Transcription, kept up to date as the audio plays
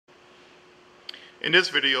In this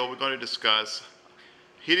video, we're going to discuss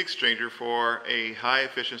heat exchanger for a high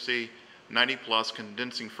efficiency 90 plus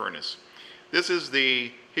condensing furnace. This is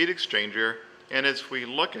the heat exchanger, and as we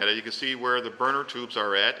look at it, you can see where the burner tubes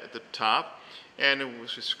are at the top, and as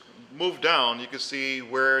we move down, you can see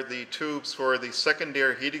where the tubes for the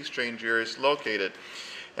secondary heat exchanger is located.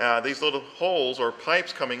 These little holes or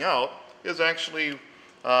pipes coming out is actually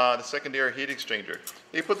the secondary heat exchanger.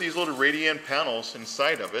 They put these little radiant panels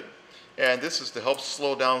inside of it, and this is to help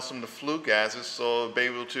slow down some of the flue gases, so they'll be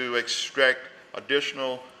able to extract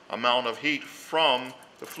additional amount of heat from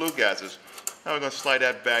the flue gases. Now we're going to slide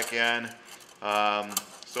that back in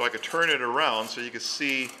so I can turn it around so you can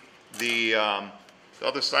see the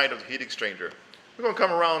other side of the heat exchanger. We're going to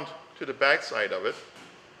come around to the back side of it,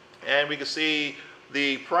 and we can see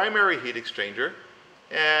the primary heat exchanger.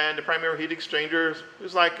 And the primary heat exchanger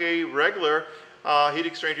is like a regular heat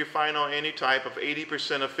exchanger you find on any type of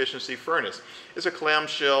 80% efficiency furnace. It's a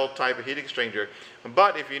clamshell type of heat exchanger.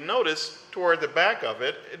 But if you notice, toward the back of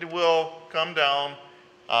it, it will come down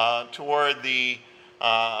toward the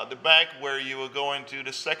back where you will go into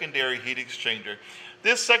the secondary heat exchanger.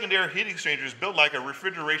 This secondary heat exchanger is built like a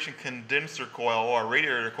refrigeration condenser coil or a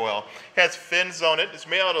radiator coil. It has fins on it. It's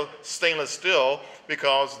made out of stainless steel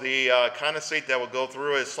because the condensate that will go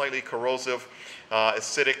through is slightly corrosive,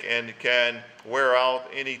 acidic, and can wear out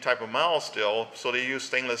any type of mild steel. So they use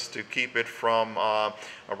stainless to keep it from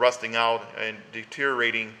rusting out and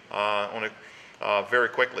deteriorating on it very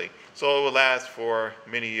quickly. So it will last for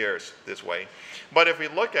many years this way. But if we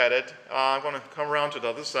look at it, I'm going to come around to the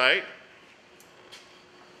other side.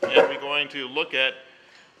 And we're going to look at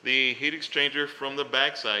the heat exchanger from the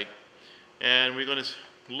back side. And we're going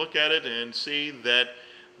to look at it and see that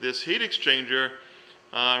this heat exchanger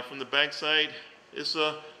from the back side is,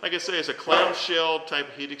 like I say, it's a clamshell type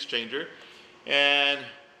of heat exchanger. And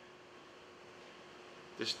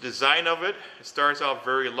this design of it, it starts out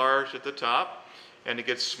very large at the top, and it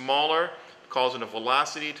gets smaller, causing the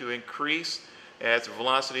velocity to increase. As the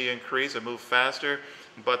velocity increases, it moves faster.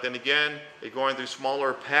 But then again, they're going through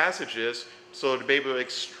smaller passages so to be able to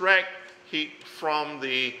extract heat from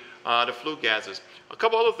the flue gases. A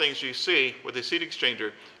couple other things you see with this heat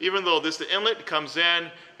exchanger. Even though this the inlet comes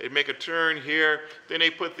in, they make a turn here, then they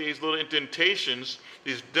put these little indentations,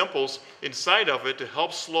 these dimples inside of it to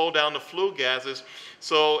help slow down the flue gases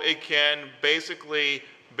so it can basically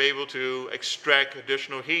be able to extract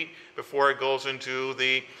additional heat before it goes into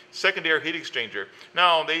the secondary heat exchanger.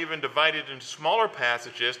 Now they even divide it into smaller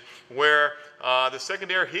passages where the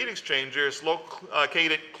secondary heat exchanger is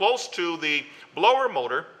located close to the blower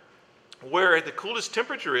motor where the coolest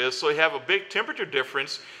temperature is, so you have a big temperature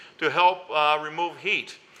difference to help remove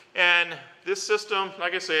heat. And this system,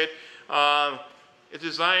 like I said, is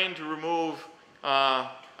designed to remove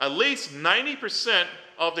at least 90%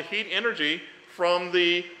 of the heat energy from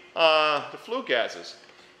the flue gases.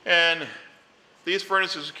 And these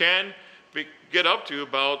furnaces can get up to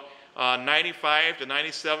about 95 to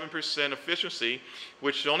 97% efficiency,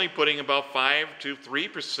 which is only putting about 5 to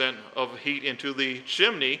 3% of heat into the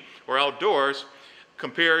chimney or outdoors,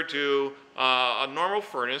 compared to a normal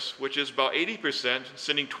furnace, which is about 80%,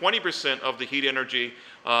 sending 20% of the heat energy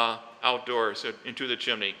outdoors into the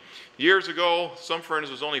chimney. Years ago, some furnaces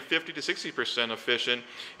was only 50 to 60% efficient,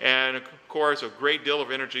 and of course, a great deal of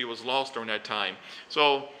energy was lost during that time.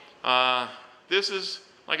 So this is,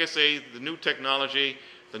 like I say, the new technology,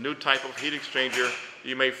 the new type of heat exchanger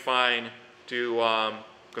you may find to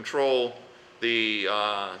control the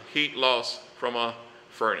heat loss from a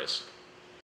furnace.